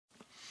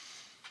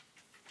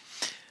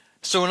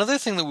So another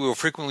thing that we will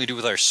frequently do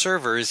with our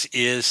servers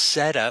is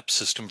set up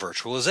system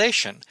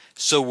virtualization.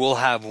 So we'll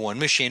have one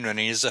machine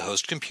running as a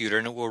host computer,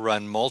 and it will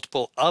run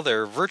multiple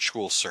other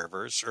virtual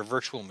servers or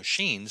virtual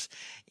machines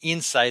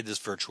inside this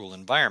virtual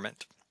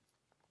environment.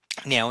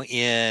 Now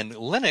in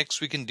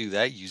Linux, we can do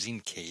that using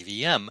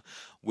KVM,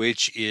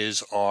 which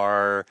is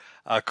our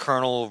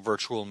kernel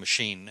virtual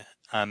machine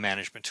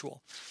management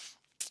tool.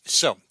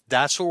 So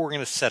that's what we're going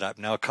to set up.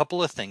 Now, a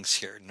couple of things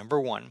here. Number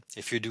one,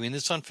 if you're doing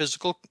this on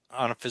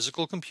a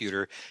physical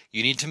computer,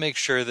 you need to make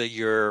sure that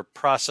your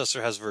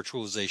processor has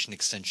virtualization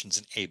extensions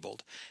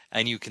enabled,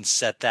 and you can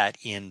set that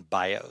in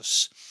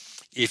BIOS.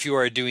 If you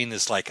are doing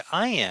this like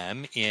I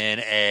am in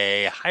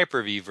a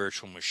Hyper-V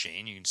virtual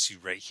machine, you can see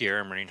right here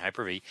I'm running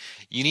Hyper-V,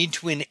 you need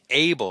to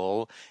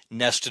enable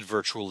nested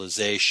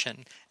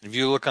virtualization. And if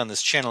you look on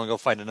this channel, you'll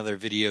find another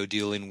video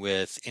dealing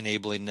with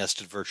enabling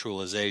nested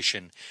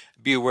virtualization.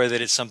 Be aware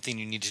that it's something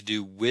you need to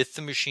do with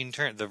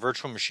the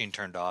virtual machine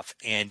turned off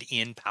and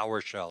in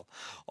PowerShell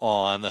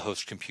on the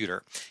host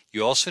computer.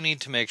 You also need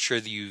to make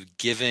sure that you've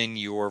given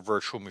your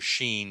virtual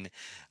machine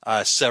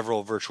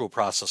several virtual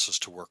processors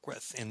to work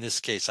with. In this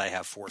case, I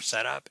have 4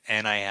 set up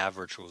and I have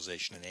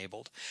virtualization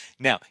enabled.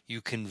 Now,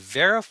 you can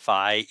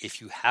verify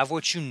if you have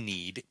what you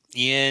need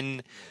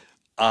in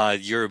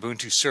your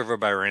Ubuntu server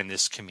by running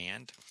this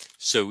command.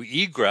 So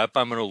egrep,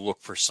 I'm going to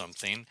look for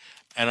something,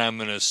 and I'm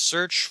going to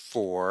search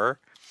for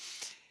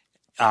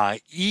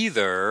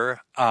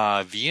either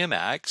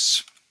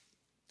VMX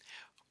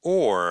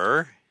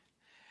or,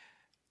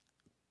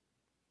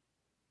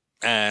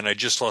 and I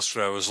just lost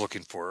what I was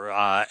looking for,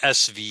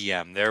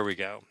 SVM. There we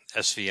go,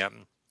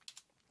 SVM.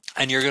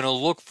 And you're going to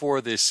look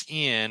for this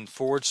in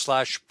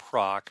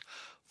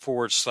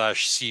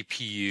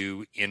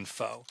 /proc/CPU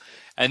info.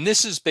 And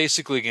this is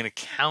basically going to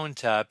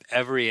count up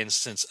every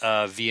instance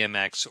of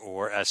VMX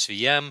or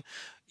SVM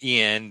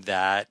in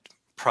that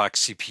proc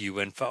CPU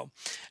info.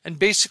 And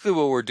basically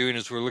what we're doing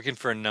is we're looking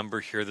for a number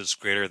here that's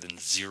greater than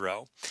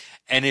 0.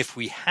 And if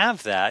we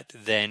have that,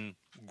 then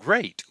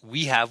great,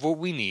 we have what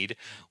we need.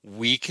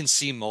 We can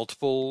see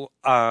multiple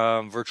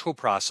virtual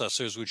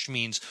processors, which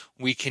means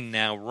we can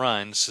now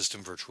run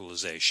system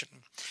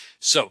virtualization.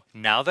 So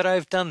now that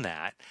I've done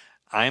that,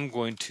 I'm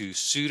going to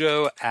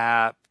sudo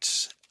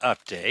apt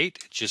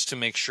update just to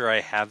make sure I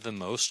have the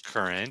most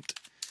current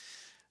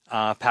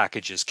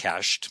packages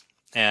cached.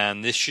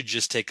 And this should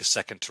just take a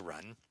second to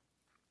run.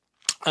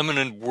 I'm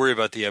going to worry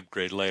about the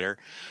upgrade later.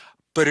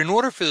 But in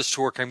order for this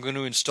to work, I'm going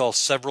to install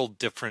several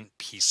different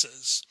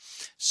pieces.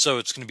 So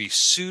it's going to be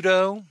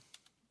sudo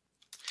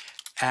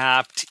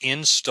apt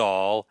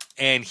install,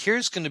 and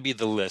here's going to be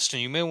the list.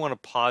 And you may want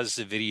to pause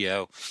the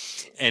video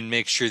and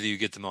make sure that you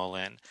get them all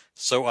in.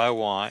 So I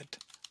want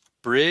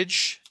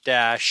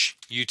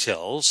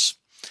bridge-utils.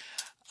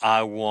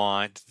 I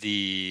want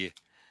the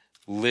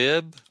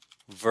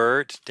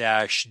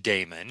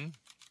libvirt-daemon.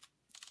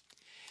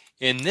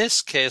 In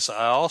this case,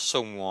 I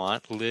also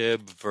want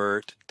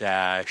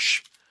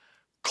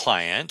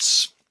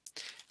libvirt-clients.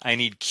 I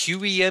need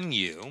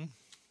QEMU.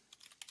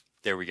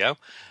 There we go.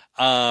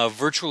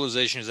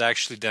 Virtualization is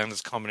actually done as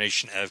a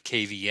combination of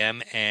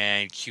KVM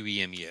and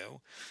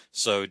QEMU.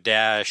 So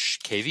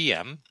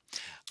 -KVM.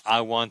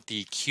 I want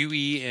the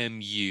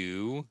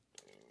QEMU,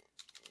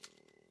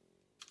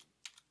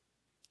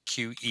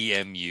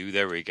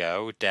 there we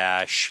go,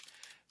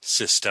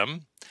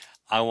 -system.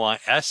 I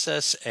want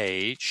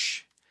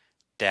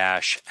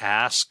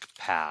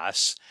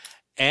SSH-askpass,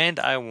 and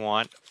I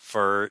want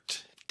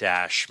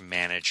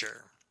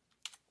virt-manager.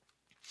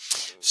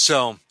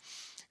 So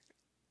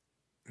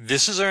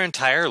this is our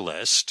entire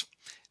list.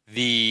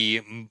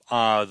 The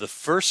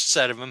first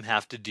set of them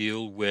have to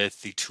deal with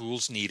the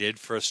tools needed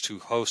for us to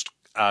host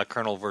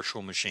kernel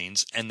virtual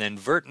machines, and then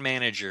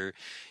virt-manager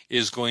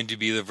is going to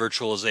be the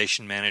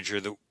virtualization manager,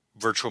 the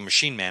virtual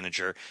machine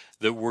manager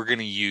that we're going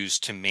to use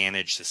to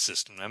manage the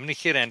system. I'm going to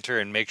hit enter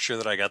and make sure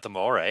that I got them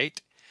all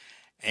right.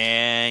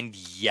 And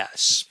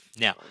yes.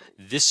 Now,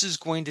 this is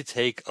going to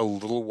take a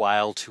little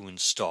while to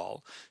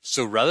install.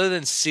 So rather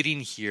than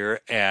sitting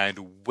here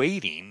and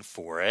waiting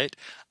for it,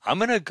 I'm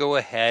going to go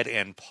ahead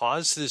and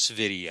pause this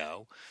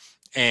video,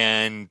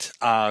 and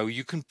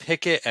you can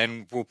pick it,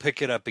 and we'll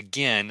pick it up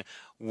again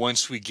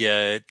once we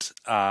get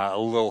a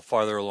little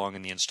farther along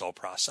in the install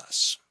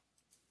process.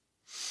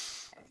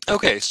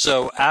 Okay,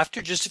 so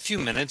after just a few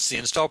minutes, the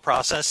install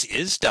process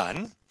is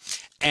done,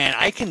 and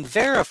I can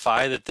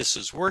verify that this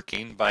is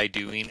working by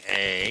doing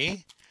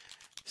a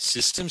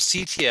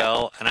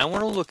systemctl, and I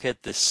want to look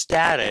at the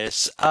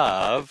status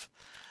of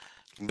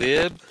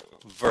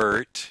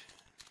libvirt,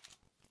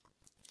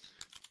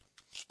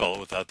 spell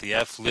it without the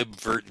F,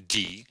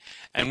 libvirt-d,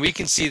 and we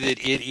can see that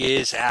it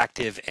is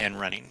active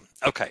and running.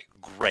 Okay,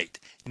 great.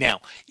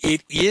 Now,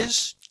 it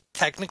is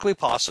technically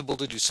possible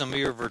to do some of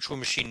your virtual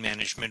machine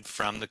management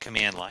from the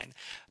command line,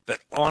 but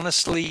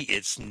honestly,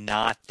 it's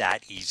not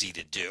that easy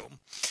to do.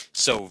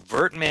 So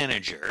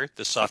virt-manager,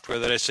 the software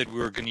that I said we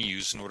were going to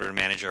use in order to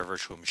manage our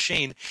virtual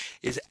machine,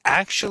 is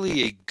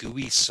actually a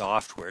GUI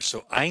software.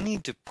 So I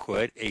need to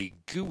put a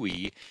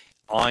GUI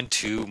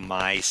onto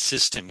my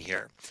system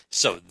here.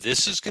 So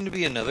this is going to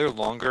be another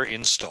longer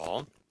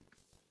install.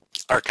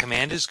 Our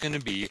command is going to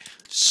be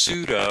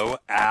sudo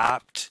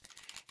apt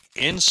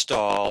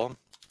install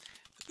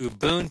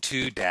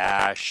Ubuntu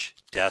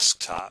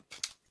Desktop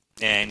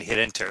and hit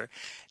enter.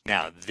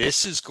 Now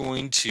this is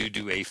going to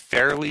do a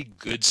fairly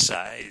good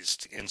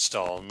sized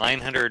install,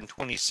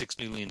 926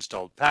 newly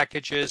installed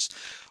packages.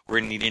 We're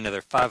going to need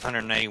another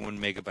 591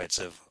 megabytes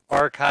of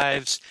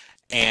archives,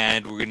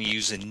 and we're going to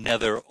use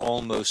another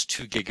almost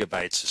 2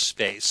 gigabytes of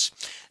space.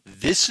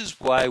 This is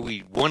why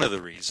one of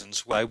the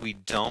reasons why we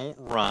don't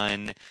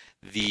run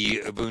the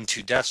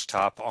Ubuntu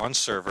Desktop on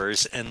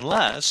servers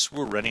unless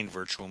we're running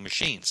virtual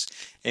machines,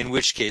 in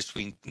which case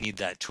we need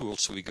that tool,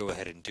 so we go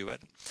ahead and do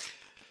it.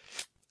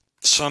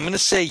 So I'm going to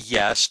say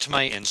yes to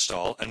my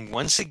install, and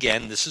once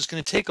again this is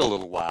going to take a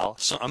little while,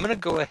 so I'm going to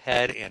go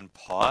ahead and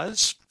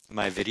pause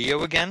my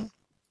video again,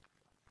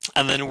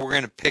 and then we're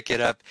going to pick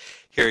it up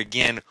here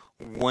again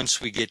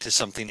once we get to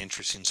something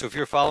interesting. So if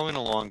you're following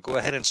along, go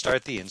ahead and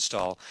start the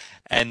install,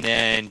 and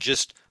then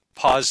just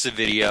pause the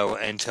video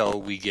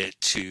until we get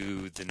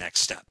to the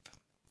next step.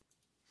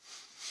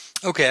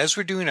 Okay, as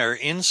we're doing our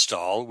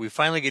install, we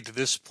finally get to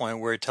this point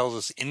where it tells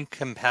us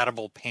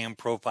incompatible PAM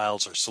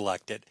profiles are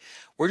selected.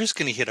 We're just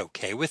going to hit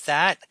OK with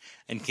that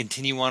and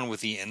continue on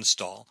with the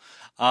install.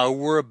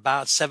 We're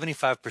about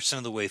 75%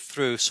 of the way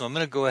through, so I'm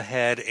going to go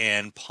ahead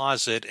and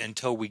pause it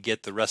until we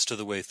get the rest of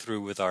the way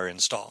through with our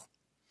install.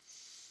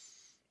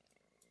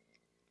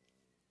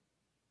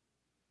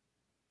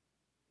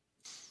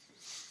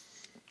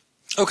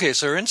 Okay,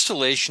 so our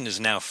installation is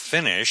now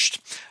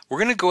finished. We're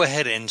going to go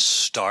ahead and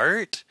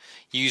start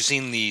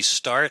using the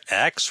Start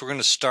X. We're going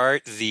to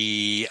start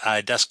the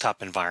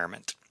desktop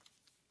environment.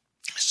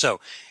 So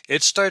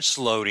it starts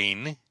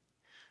loading.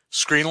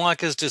 Screen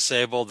lock is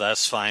disabled.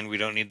 That's fine. We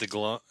don't need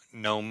the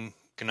GNOME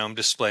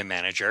Display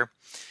Manager.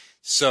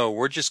 So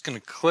we're just going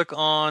to click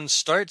on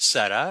Start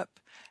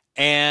Setup,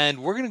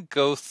 and we're going to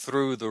go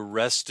through the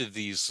rest of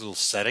these little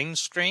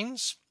settings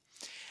screens.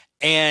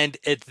 And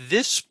at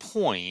this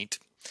point,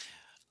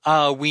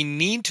 we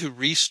need to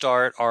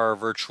restart our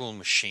virtual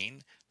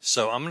machine.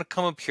 So I'm going to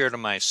come up here to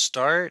my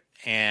Start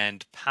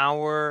and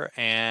Power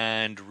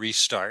and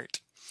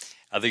Restart.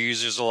 Other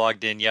users are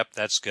logged in. Yep,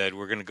 that's good.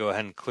 We're going to go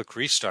ahead and click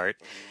Restart.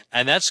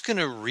 And that's going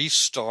to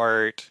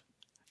restart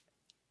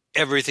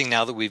everything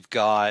now that we've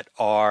got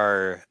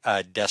our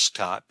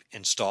desktop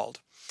installed.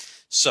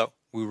 So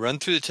we run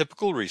through the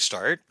typical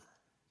restart,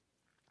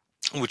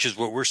 which is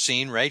what we're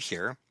seeing right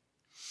here.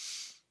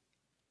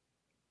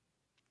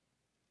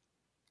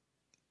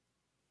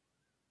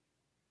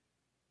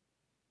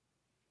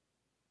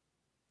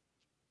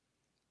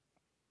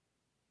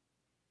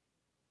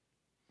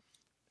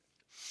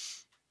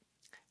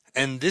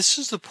 And this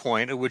is the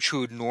point at which we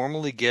would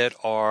normally get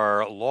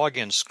our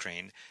login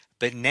screen.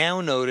 But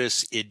now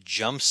notice it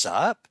jumps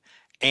up,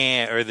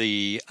 let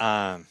me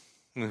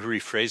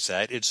rephrase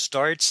that. It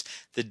starts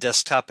the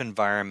desktop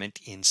environment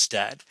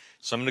instead.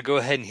 So I'm going to go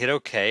ahead and hit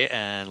OK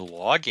and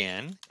log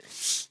in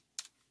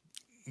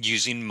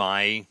using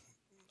my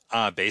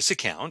base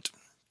account.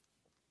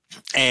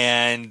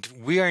 And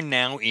we are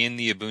now in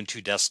the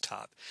Ubuntu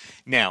Desktop.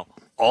 Now,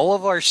 all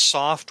of our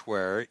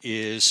software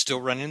is still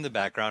running in the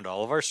background,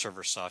 all of our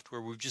server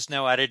software. We've just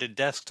now added a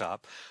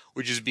desktop,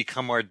 which has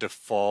become our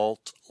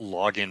default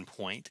login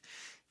point.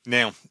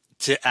 Now,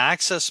 to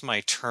access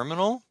my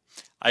terminal,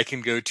 I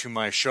can go to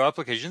my Show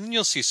Applications, and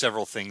you'll see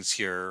several things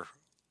here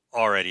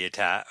already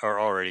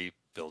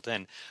built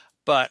in.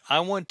 But I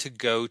want to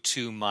go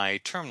to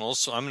my terminal,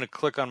 so I'm going to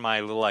click on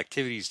my little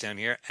activities down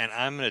here, and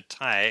I'm going to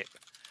type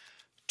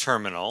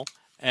terminal,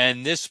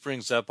 and this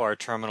brings up our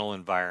terminal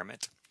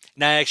environment.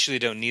 Now, I actually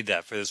don't need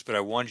that for this, but I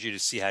wanted you to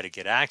see how to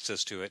get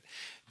access to it,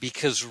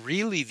 because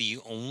really the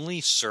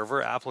only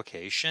server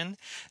application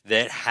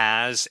that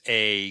has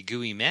a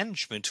GUI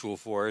management tool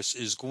for us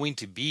is going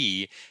to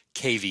be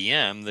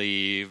KVM,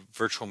 the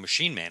virtual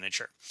machine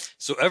manager.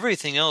 So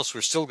everything else we're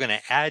still going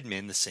to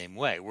admin the same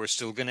way. We're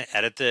still going to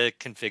edit the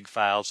config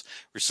files.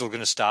 We're still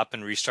going to stop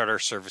and restart our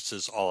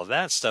services, all of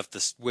that stuff,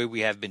 the way we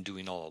have been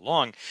doing all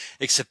along,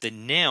 except that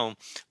now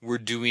we're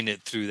doing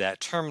it through that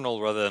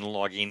terminal rather than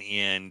logging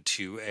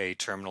into a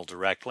terminal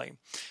directly.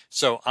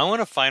 So I want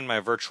to find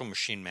my virtual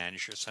machine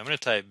manager. So I'm going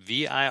to type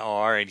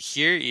VIR, and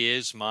here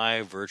is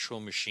my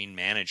virtual machine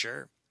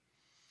manager.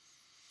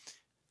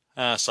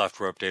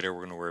 Software updater,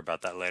 we're going to worry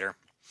about that later.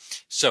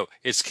 So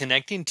it's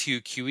connecting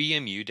to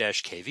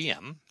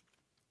QEMU-KVM,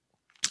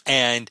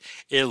 and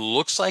it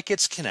looks like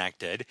it's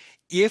connected.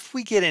 If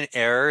we get an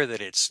error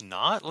that it's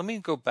not, let me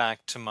go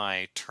back to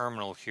my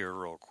terminal here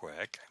real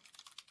quick.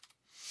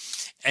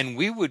 And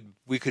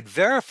we could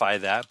verify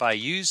that by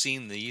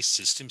using the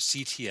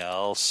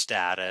systemctl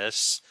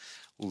status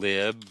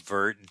lib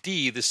virt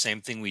d, the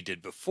same thing we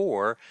did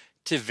before,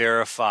 to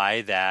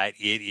verify that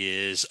it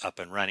is up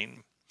and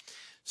running.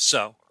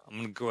 So I'm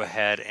going to go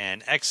ahead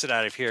and exit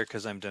out of here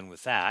because I'm done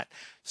with that.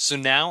 So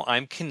now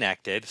I'm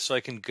connected, so I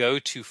can go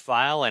to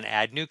File and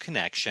Add New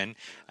Connection,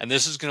 and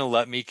this is going to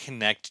let me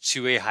connect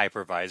to a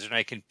hypervisor, and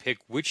I can pick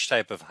which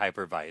type of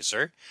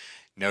hypervisor.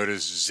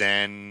 Notice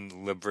Zen,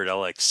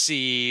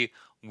 libvirt.lxc.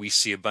 We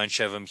see a bunch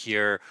of them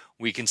here.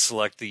 We can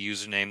select the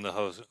username,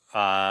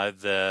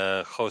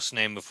 the host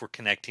name if we're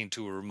connecting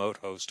to a remote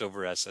host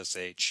over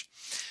SSH.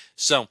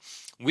 So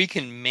we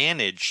can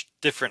manage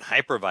different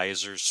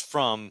hypervisors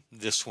from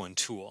this one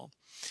tool.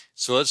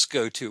 So let's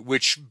go to,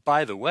 which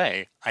by the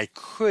way, I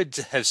could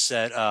have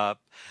set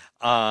up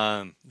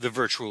the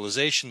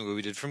virtualization the way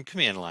we did from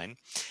command line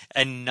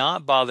and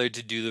not bothered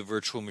to do the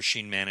virtual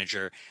machine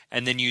manager,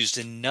 and then used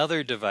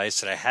another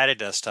device that I had a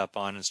desktop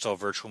on, install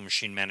virtual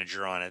machine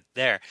manager on it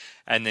there,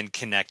 and then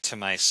connect to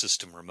my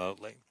system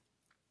remotely.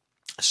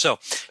 So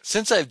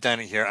since I've done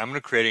it here, I'm going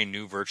to create a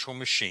new virtual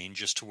machine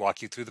just to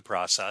walk you through the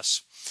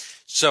process.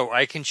 So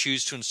I can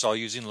choose to install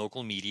using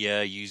local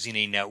media, using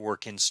a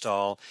network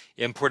install,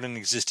 import an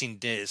existing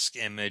disk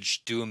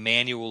image, do a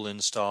manual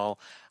install.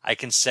 I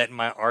can set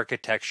my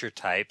architecture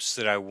types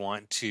that I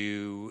want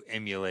to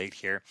emulate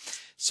here.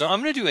 So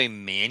I'm going to do a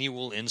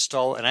manual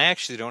install, and I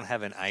actually don't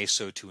have an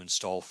ISO to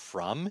install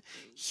from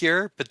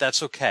here, but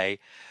that's okay.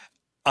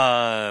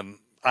 I'm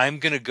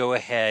going to go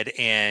ahead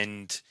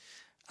and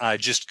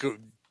just go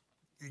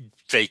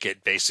fake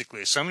it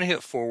basically. So I'm going to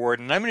hit forward,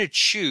 and I'm going to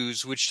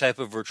choose which type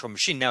of virtual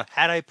machine. Now,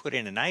 had I put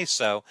in an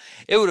ISO,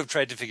 it would have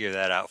tried to figure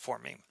that out for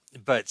me.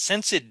 But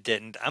since it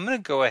didn't, I'm going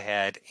to go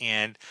ahead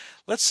and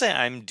let's say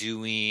I'm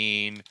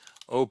doing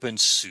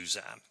OpenSUSE.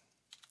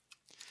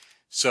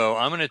 So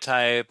I'm going to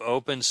type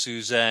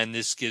OpenSUSE, and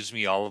this gives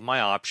me all of my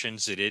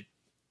options that it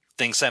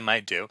thinks I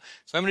might do.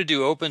 So I'm going to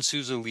do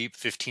OpenSUSE Leap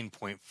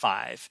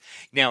 15.5.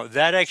 Now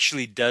that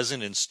actually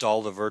doesn't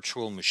install the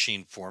virtual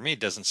machine for me. It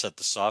doesn't set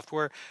the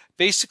software.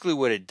 Basically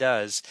what it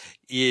does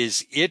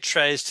is it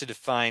tries to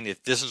define,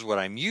 if this is what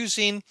I'm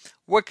using,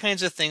 what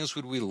kinds of things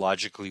would we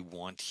logically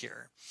want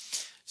here.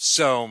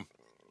 So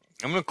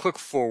I'm going to click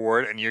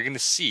forward, and you're going to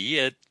see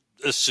it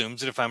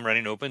assumes that if I'm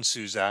running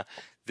OpenSUSE,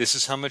 this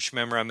is how much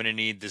memory I'm going to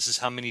need. This is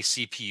how many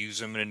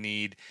CPUs I'm going to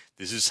need.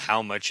 This is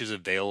how much is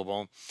available.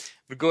 I'm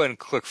going to go ahead and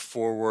click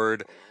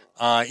forward.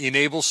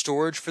 Enable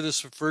storage for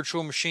this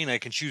virtual machine. I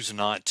can choose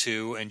not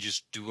to and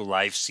just do a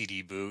live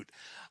CD boot.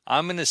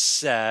 I'm going to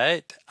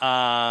set,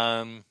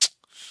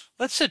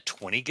 let's set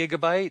 20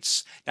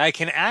 gigabytes. Now I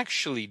can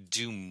actually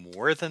do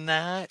more than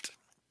that.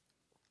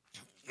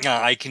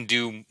 I can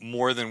do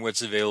more than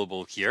what's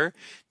available here.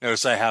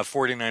 Notice I have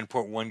 49.1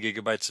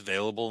 gigabytes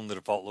available in the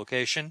default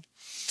location.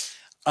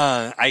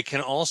 I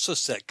can also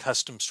set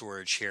custom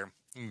storage here.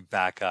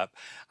 Back up.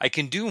 I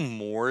can do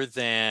more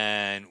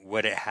than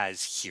what it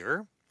has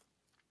here.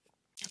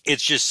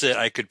 It's just that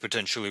I could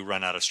potentially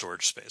run out of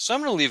storage space. So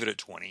I'm going to leave it at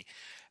 20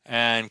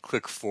 and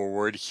click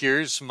forward.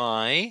 Here's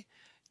my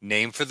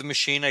name for the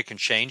machine. I can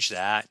change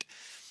that.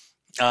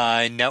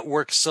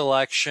 Network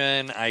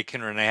selection. I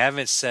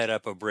haven't set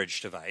up a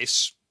bridge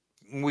device.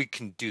 We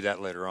can do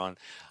that later on.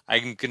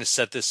 I'm going to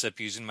set this up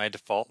using my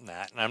default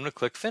NAT, and I'm going to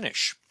click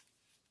finish.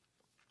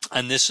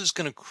 And this is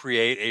going to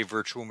create a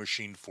virtual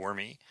machine for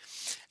me.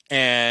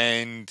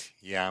 And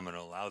yeah, I'm going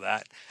to allow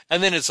that.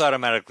 And then it's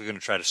automatically going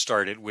to try to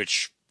start it,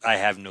 which I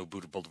have no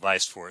bootable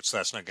device for it, so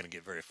that's not going to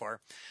get very far.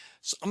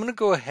 So I'm going to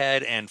go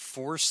ahead and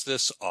force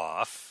this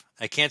off.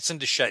 I can't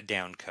send a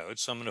shutdown code,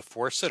 so I'm going to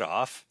force it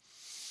off.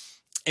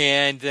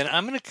 And then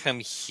I'm going to come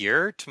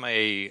here to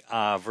my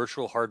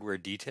virtual hardware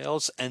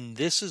details, and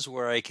this is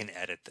where I can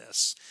edit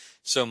this.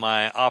 So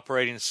my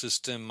operating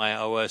system, my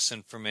OS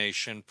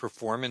information,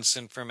 performance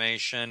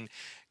information,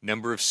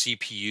 number of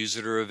CPUs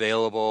that are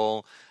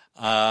available,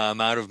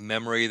 amount of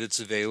memory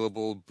that's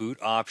available, boot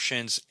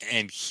options,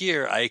 and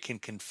here I can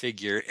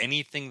configure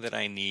anything that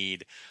I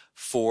need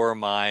for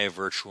my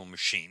virtual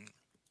machine.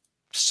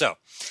 So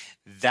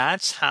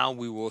that's how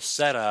we will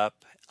set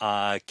up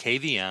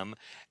KVM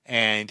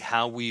and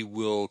how we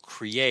will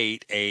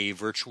create a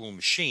virtual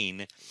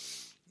machine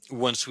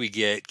once we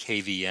get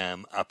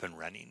KVM up and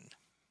running.